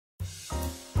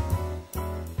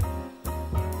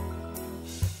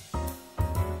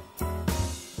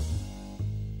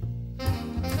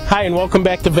Hi and welcome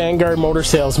back to Vanguard Motor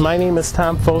Sales. My name is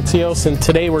Tom Fotios and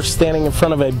today we're standing in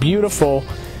front of a beautiful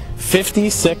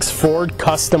 56 Ford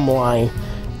Customline.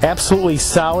 Absolutely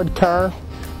solid car.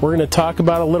 We're going to talk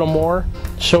about it a little more,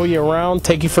 show you around,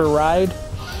 take you for a ride.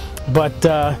 But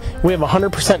we have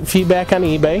 100% feedback on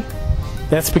eBay.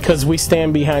 That's because we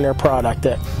stand behind our product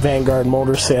at Vanguard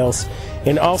Motor Sales.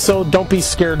 And also, don't be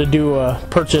scared to do a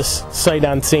purchase sight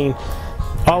unseen.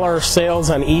 All our sales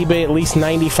on eBay, at least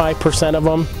 95% of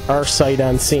them, are sight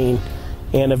unseen.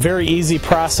 And a very easy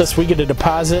process. We get a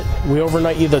deposit, we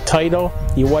overnight you the title,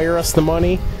 you wire us the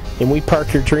money, and we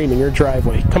park your dream in your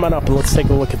driveway. Come on up and let's take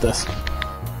a look at this.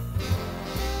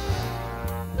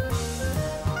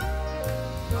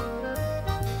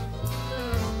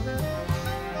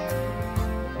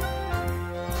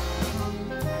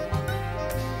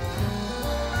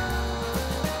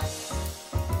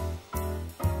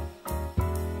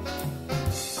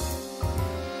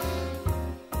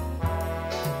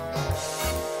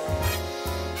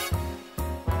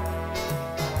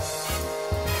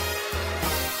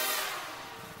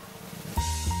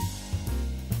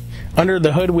 Under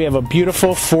the hood we have a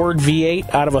beautiful Ford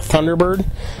V8 out of a Thunderbird.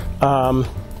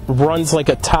 Runs like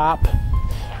a top.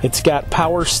 It's got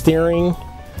power steering.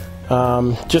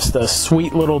 Just a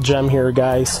sweet little gem here,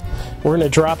 guys. We're going to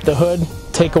drop the hood,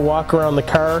 take a walk around the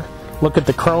car, look at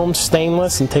the chrome,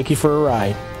 stainless, and take you for a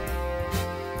ride.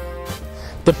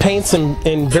 The paint's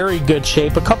in very good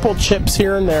shape. A couple chips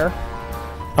here and there.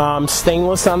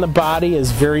 Stainless on the body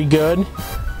is very good.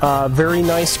 Very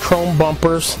nice chrome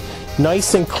bumpers.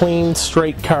 Nice and clean,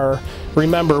 straight car.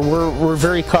 Remember, we're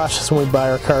very cautious when we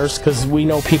buy our cars because we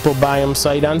know people buy them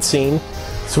sight unseen.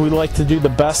 So we like to do the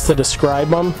best to describe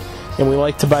them, and we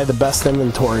like to buy the best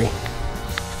inventory.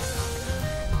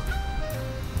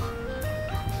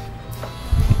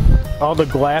 All the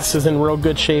glass is in real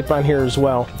good shape on here as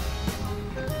well.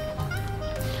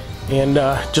 And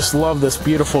just love this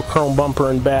beautiful chrome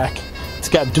bumper in back. It's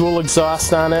got dual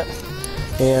exhaust on it.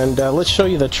 And let's show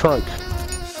you the trunk.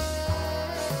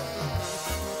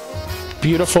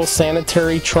 Beautiful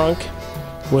sanitary trunk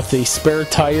with the spare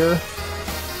tire.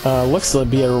 Looks to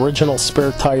be an original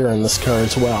spare tire in this car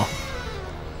as well.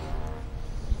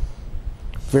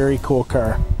 Very cool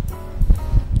car.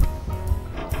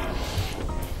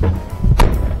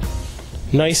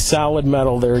 Nice solid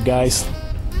metal there, guys.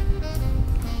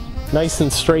 Nice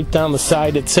and straight down the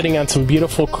side. It's sitting on some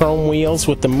beautiful chrome wheels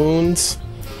with the moons.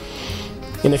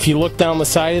 And if you look down the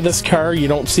side of this car, you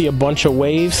don't see a bunch of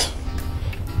waves.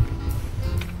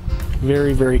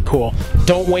 Very, very cool.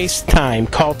 Don't waste time.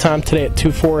 Call Tom today at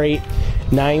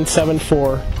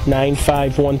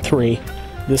 248-974-9513.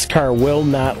 This car will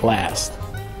not last.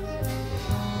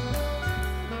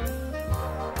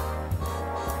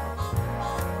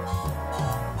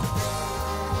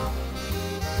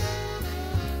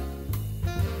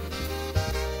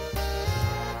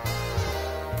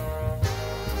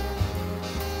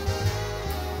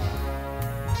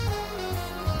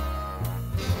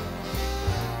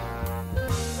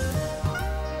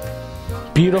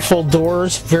 Beautiful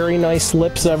doors, very nice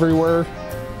lips everywhere.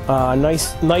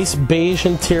 Nice beige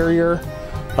interior.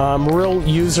 Real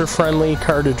user-friendly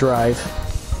car to drive.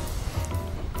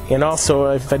 And also,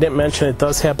 if I didn't mention, it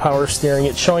does have power steering.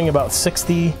 It's showing about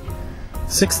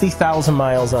 60,000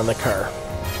 miles on the car.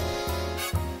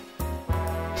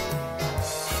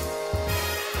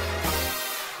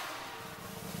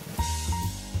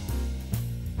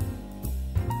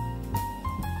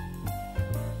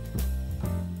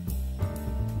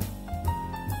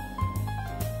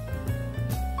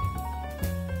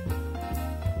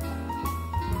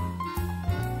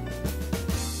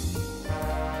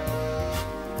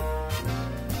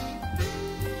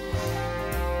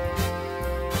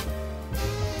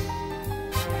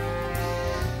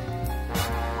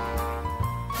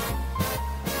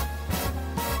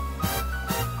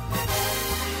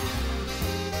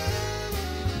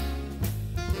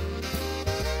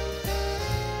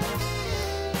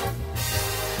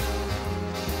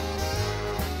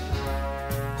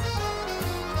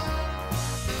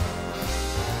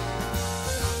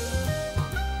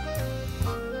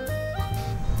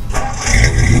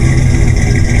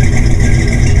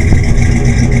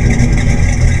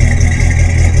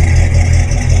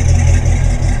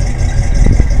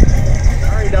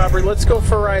 Let's go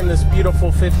for a ride in this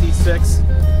beautiful 56.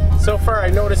 So far I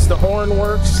noticed the horn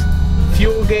works,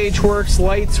 fuel gauge works,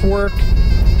 lights work.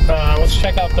 Let's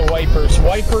check out the wipers.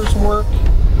 Wipers work.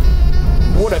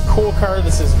 What a cool car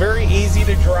this is. Very easy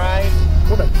to drive.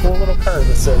 What a cool little car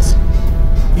this is.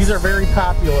 These are very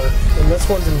popular, and this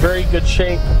one's in very good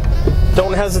shape.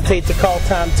 Don't hesitate to call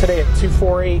Tom today at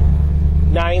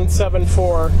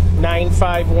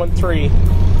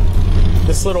 248-974-9513.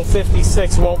 This little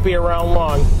 56 won't be around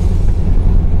long.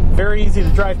 Very easy to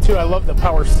drive too. I love the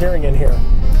power steering in here.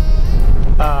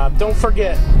 Don't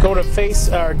forget, go to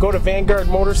Vanguard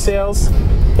Motor Sales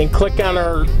and click on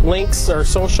our links, our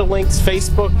social links,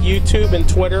 Facebook, YouTube, and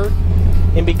Twitter,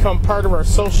 and become part of our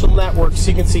social network so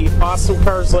you can see awesome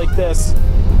cars like this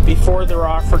before they're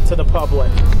offered to the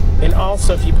public. And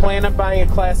also, if you plan on buying a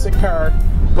classic car,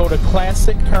 go to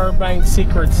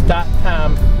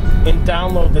ClassicCarBuyingSecrets.com and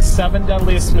download the 7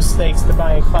 deadliest mistakes to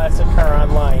buying a classic car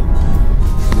online.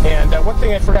 And one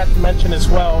thing I forgot to mention as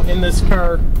well, in this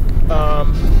car,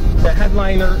 the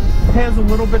headliner has a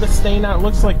little bit of stain on it. It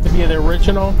looks like to be the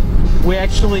original. We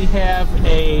actually have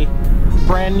a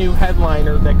brand new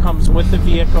headliner that comes with the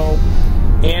vehicle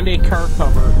and a car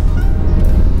cover.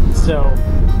 So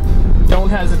don't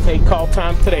hesitate. Call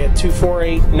Tom today at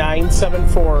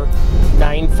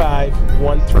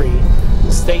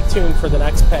 248-974-9513. Stay tuned for the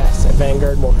next pass at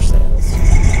Vanguard Motor Sales.